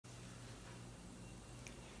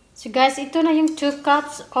So guys, ito na yung 2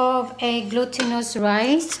 cups of a glutinous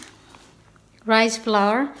rice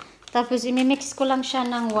flour. Tapos imimix ko lang siya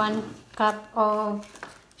ng 1 cup of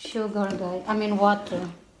sugar guys. I mean water.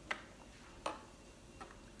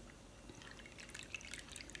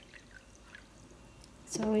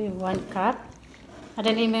 So yung 1 cup. At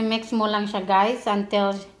then imimix mo lang siya guys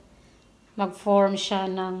until mag-form siya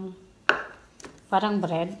ng parang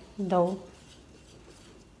bread dough.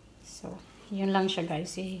 So yun lang siya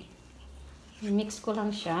guys. I-mix ko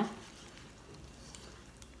lang siya.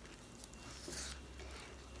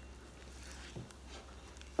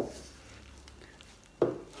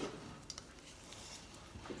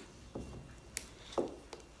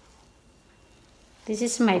 This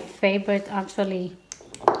is my favorite actually.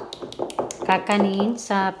 Kakanin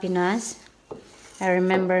sa Pinas. I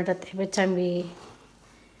remember that every time we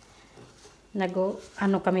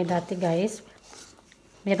kami dati guys.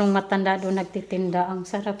 Merong matanda doon nagtitinda. Ang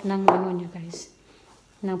sarap ng niya guys.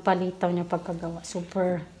 Ng palitaw niya pagkagawa.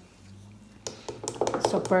 Super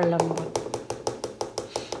lambot.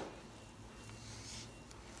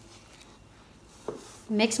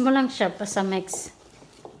 Mix mo lang siya pa sa mix.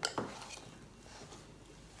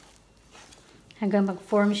 Hanggang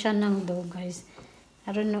mag-form siya ng dough guys.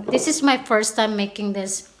 I don't know. This is my first time making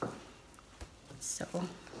this. So,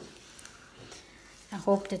 I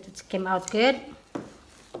hope that it came out good.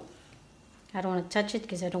 I don't want to touch it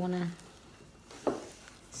because I don't want to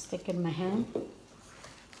stick it in my hand.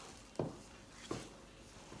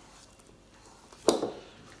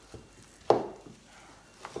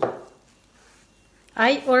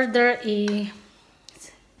 I order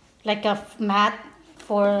like a mat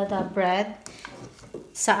for the bread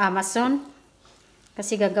sa Amazon.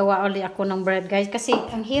 Kasi gagawa ulit ako ng bread guys. Kasi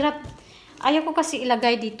ang hirap. Ayaw ko kasi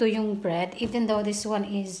ilagay dito yung bread. Even though this one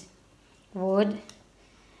is wood.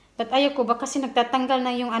 But ayaw ko ba kasi nagtatanggal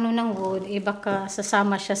na yung ano ng wood. Baka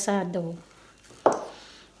sasama siya sa dough.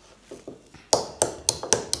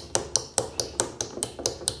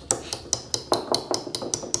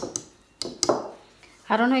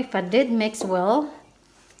 I don't know if I did mix well.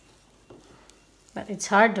 But it's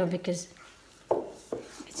hard though because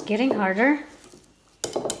it's getting harder.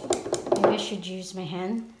 Maybe I should use my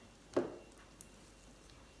hand.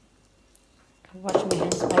 I wash my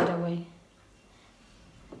hands by the way.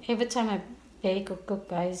 Every time I bake or cook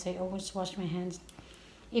guys, I always wash my hands.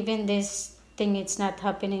 Even this thing it's not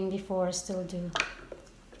happening before, I still do.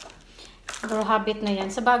 Pero habit na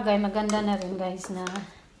yan. Sa bagay, maganda na rin guys na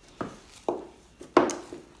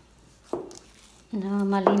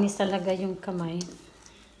malinis talaga yung kamay.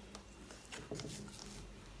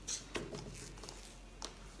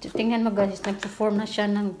 So, tingnan mo guys, nag-form na siya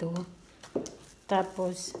ng dough.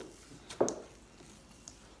 Tapos,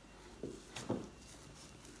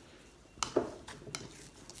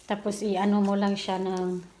 i-ano mo lang siya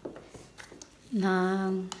ng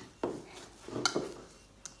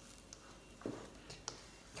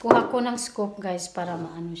kuha ko ng scoop guys para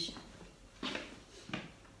maano siya.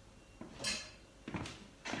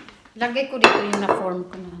 Lagay ko dito yung na-form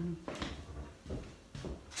ko na ano.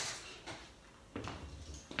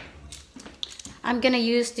 I'm gonna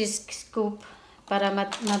use this scoop para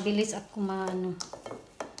mabilis ako maano.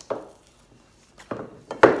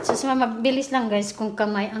 So, mabilis lang guys kung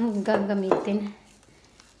kamay ang gagamitin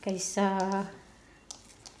kaysa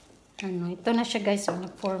ano. Ito na siya guys. So,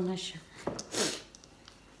 nag-form na siya.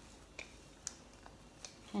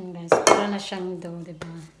 Yan guys. Para na siyang dough,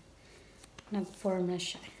 diba? Nag-form na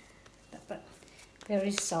siya. Dapat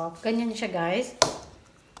very soft. Ganyan siya guys.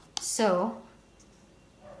 So,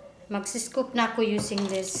 magsiscoop na ako using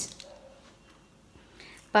this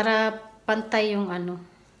para pantay yung ano.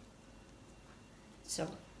 So,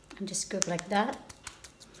 I just scoop like that.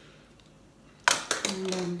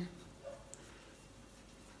 And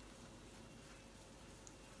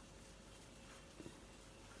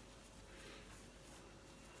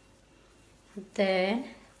then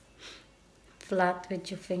flat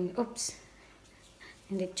with your finger. Oops.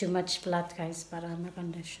 Hindi too much flat guys para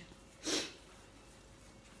maganda siya.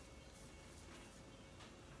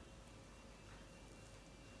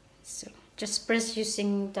 So, just press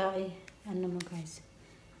using the ano mo guys.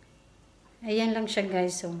 Ayan lang siya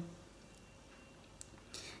guys. So,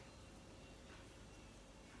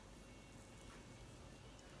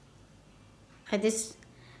 I guess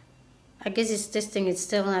it's this thing. It's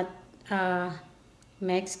still not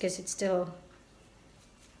mixed because it's still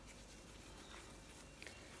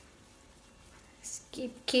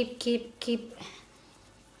keep.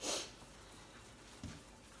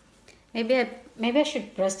 Maybe I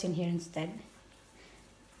should press in here instead.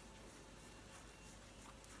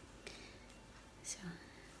 So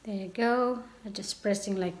There you go. Just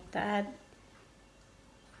pressing like that.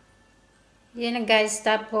 Yan na guys.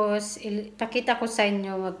 Tapos, pakita ko sa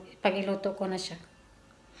inyo pag iluto ko na siya.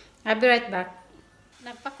 I'll be right back.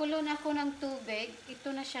 Nagpakulo na ako ng tubig. Ito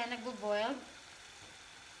na siya, nagbo-boil.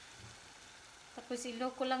 Tapos ilo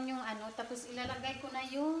ko lang yung ano. Tapos ilalagay ko na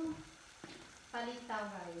yung palitaw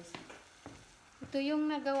guys. Ito yung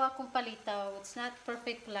nagawa kong palitaw. It's not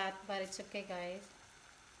perfect flat, but it's okay guys.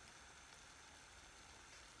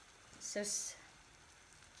 Just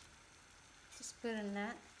put on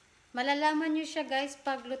that. Malalaman nyo siya guys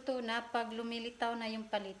pag luto na, pag lumilitaw na yung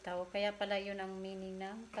palitaw. Kaya pala yun ang meaning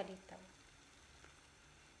ng palitaw.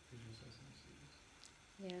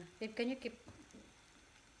 Yeah. Babe, can you keep...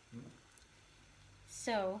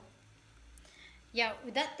 So, yeah,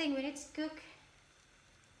 with that thing, when it's cooked,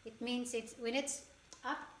 it means when it's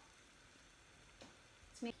up.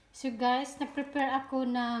 So guys, nag-prepare ako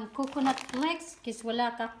ng coconut flakes kasi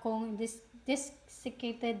wala akong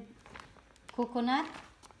desiccated coconut.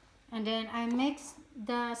 And then I mixed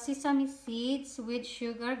the sesame seeds with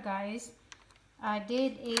sugar guys. I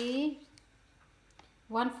did a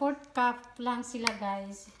 1/4 cup lang sila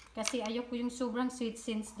guys. Kasi ayoko yung sobrang sweet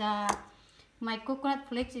since my coconut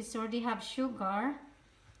flakes is already have sugar.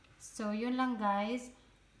 So yun lang guys.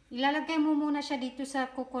 Ilalagay mo muna siya dito sa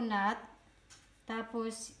coconut.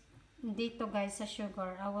 Tapos dito guys sa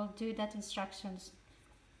sugar. I will do that instructions.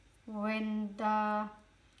 When the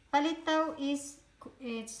palitaw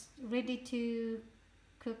it's ready to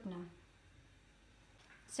cook na.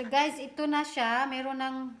 So guys, ito na siya. Meron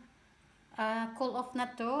ng cool off na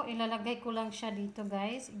to. Ilalagay ko lang siya dito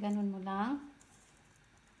guys. Ganun mo lang.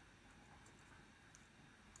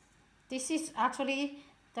 This is actually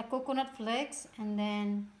the coconut flakes and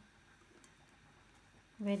then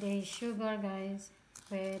with a sugar guys.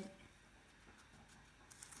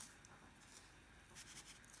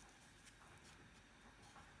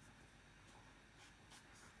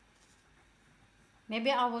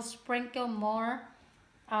 Maybe I will sprinkle more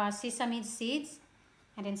sesame seeds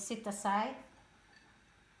and then set aside.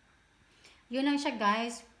 Yun lang siya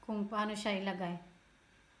guys kung paano siya ilagay.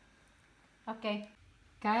 Okay.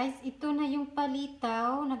 Guys, ito na yung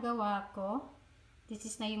palitaw na gawa ko. This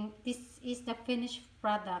is the finished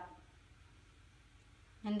product.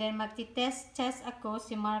 And then magti-test ako,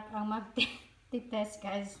 si Mark ang magti-test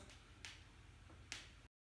guys.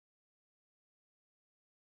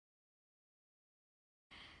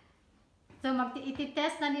 So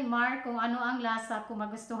iti-test na ni Mark kung ano ang lasa, kung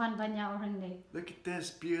magustuhan ba niya or hindi. Look at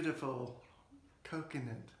this beautiful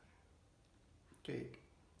coconut cake.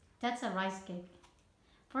 That's a rice cake.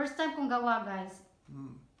 First time kong gawa guys.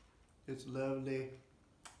 It's lovely.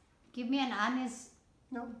 Give me an honest.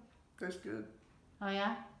 No, that's good. Oh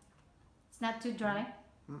yeah? It's not too dry?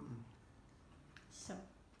 So.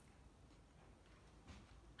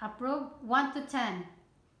 Approve 1 to 10.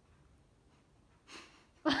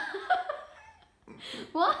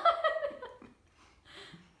 What?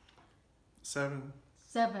 7.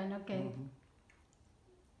 7, okay.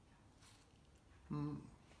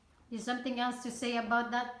 Is something else to say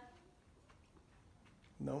about that?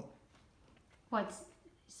 No. What?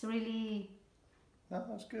 It's really... No,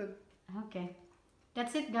 that's good. Okay.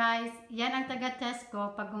 That's it guys. Yan ang taga-test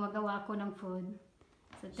ko pag gumagawa ako ng food.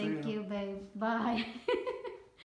 So thank you babe. Bye.